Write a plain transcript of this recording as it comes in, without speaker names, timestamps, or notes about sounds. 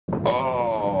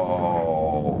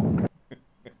Oh.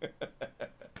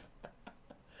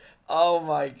 Oh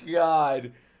my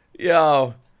god.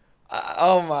 Yo.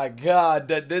 Oh my god.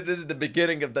 This is the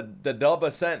beginning of the dub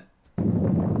ascent.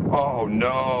 Oh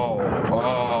no.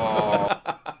 Oh.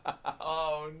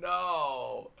 Oh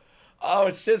no. Oh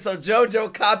shit, so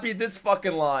JoJo copied this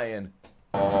fucking lion.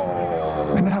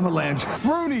 Oh. An avalanche.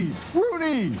 Rooney!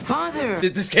 Rooney! Father!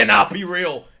 This cannot be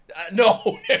real.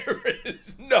 No, there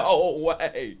is no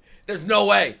way. There's no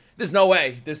way. There's no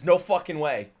way. There's no fucking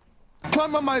way.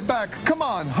 Climb on my back. Come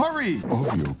on, hurry!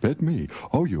 Oh, you bit me.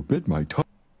 Oh, you bit my toe.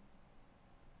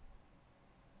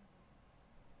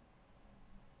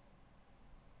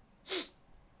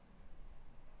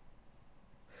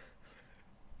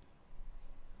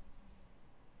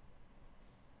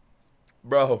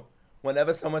 Bro,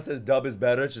 whenever someone says dub is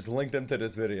better, just link them to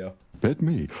this video. Bit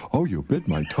me. Oh, you bit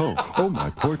my toe. Oh, my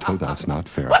poor toe. That's not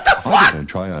fair. What the fuck? I didn't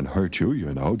try and hurt you,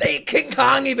 you know. King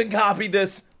Kong even copied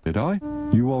this. Did I?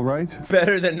 You all right?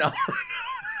 Better than Naruto.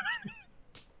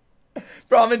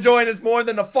 Bro, I'm enjoying this more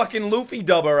than the fucking Luffy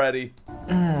dub already.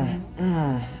 This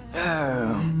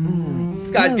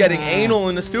guy's getting anal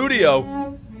in the studio.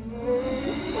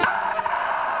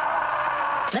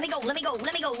 Let me go, let me go,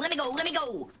 let me go, let me go, let me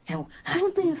go. Now,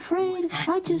 Don't be afraid.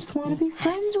 I just want to be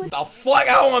friends with The fuck? I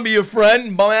don't want to be your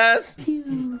friend, bum ass.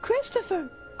 you. Christopher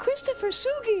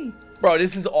Sugi. Bro,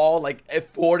 this is all like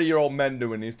 40-year-old men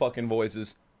doing these fucking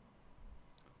voices.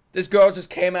 This girl just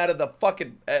came out of the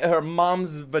fucking her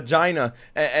mom's vagina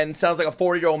and sounds like a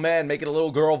 40-year-old man making a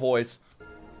little girl voice.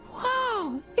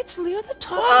 Wow, it's Leo the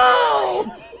Talking.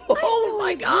 Oh! Oh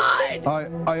my god!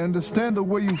 I understand the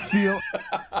way you feel,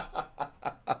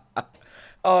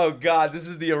 Oh god, this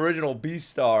is the original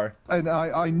Beastar. and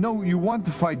I know you want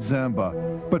to fight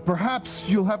Zamba, but perhaps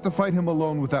you'll have to fight him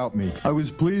alone without me. I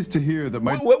was pleased to hear that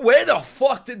my Where the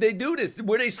fuck did they do this?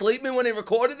 Were they sleeping when they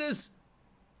recorded this?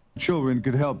 children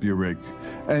could help you, Rick.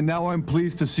 And now I'm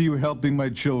pleased to see you helping my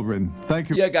children. Thank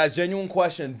you Yeah, guys, genuine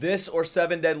question. This or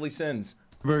 7 Deadly Sins?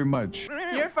 very much.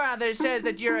 Your father says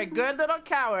that you're a good little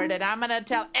coward, and I'm gonna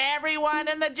tell everyone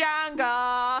in the jungle.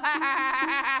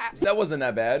 That wasn't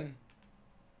that bad.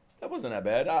 That wasn't that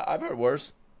bad. I've heard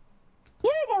worse.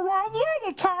 You're the one. You're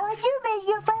the coward. You made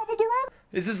your father do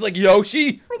Is this like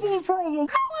Yoshi? everything for you.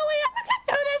 How will we ever get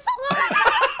through this alone?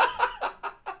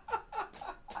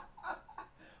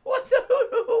 What the?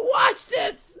 Who watched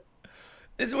this?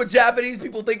 This is what Japanese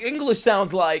people think English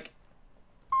sounds like.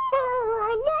 Oh, I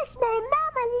lost my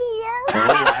mama, Leo.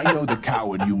 Oh, I know the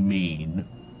coward you mean.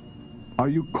 Are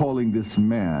you calling this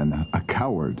man a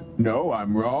coward? No,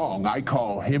 I'm wrong. I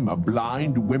call him a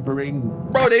blind, whimpering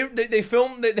Bro, they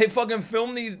fucking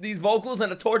film these vocals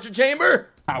in a torture chamber?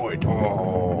 coward.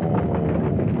 Oh.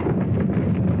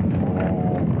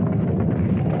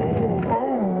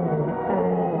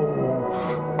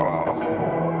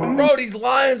 Bro, these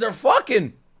lions are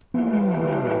fucking. This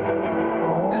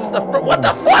is the what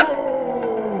the fuck?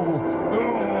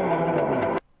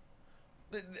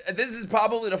 This is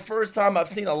probably the first time I've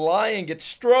seen a lion get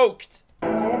stroked.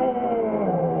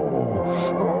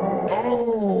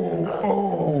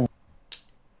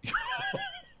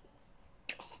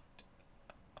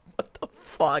 What the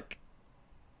fuck?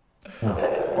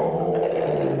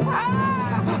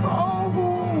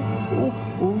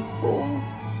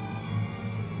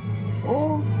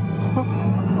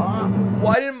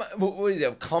 Why didn't what does he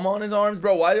have cum on his arms,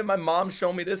 bro? Why did my mom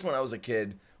show me this when I was a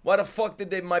kid? Why the fuck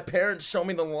did my parents show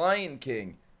me The Lion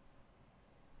King?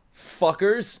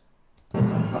 Fuckers.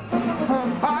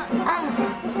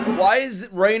 Why is it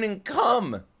raining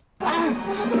cum?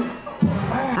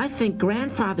 I think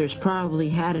grandfather's probably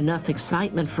had enough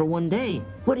excitement for one day.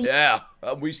 What do Yeah,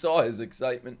 we saw his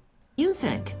excitement. you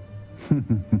think?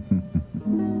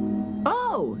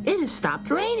 Oh, it has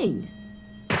stopped raining.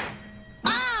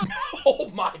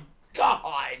 Oh my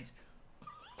god!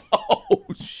 Oh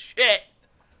shit!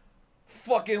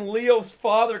 Fucking Leo's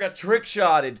father got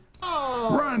trick-shotted.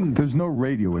 Run! There's no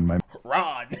radio in my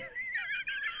Ron.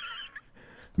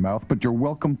 mouth, but you're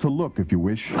welcome to look if you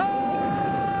wish.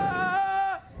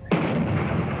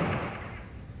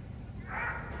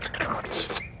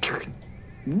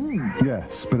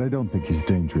 Yes, but I don't think he's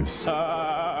dangerous,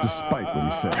 despite what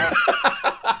he says.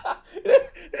 I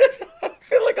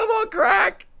feel like I'm on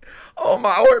crack. Oh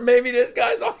my, or maybe this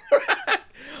guy's on crack.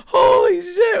 Holy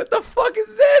shit, what the fuck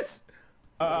is this?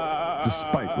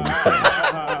 Despite what he says.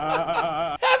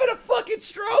 Having a fucking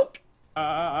stroke?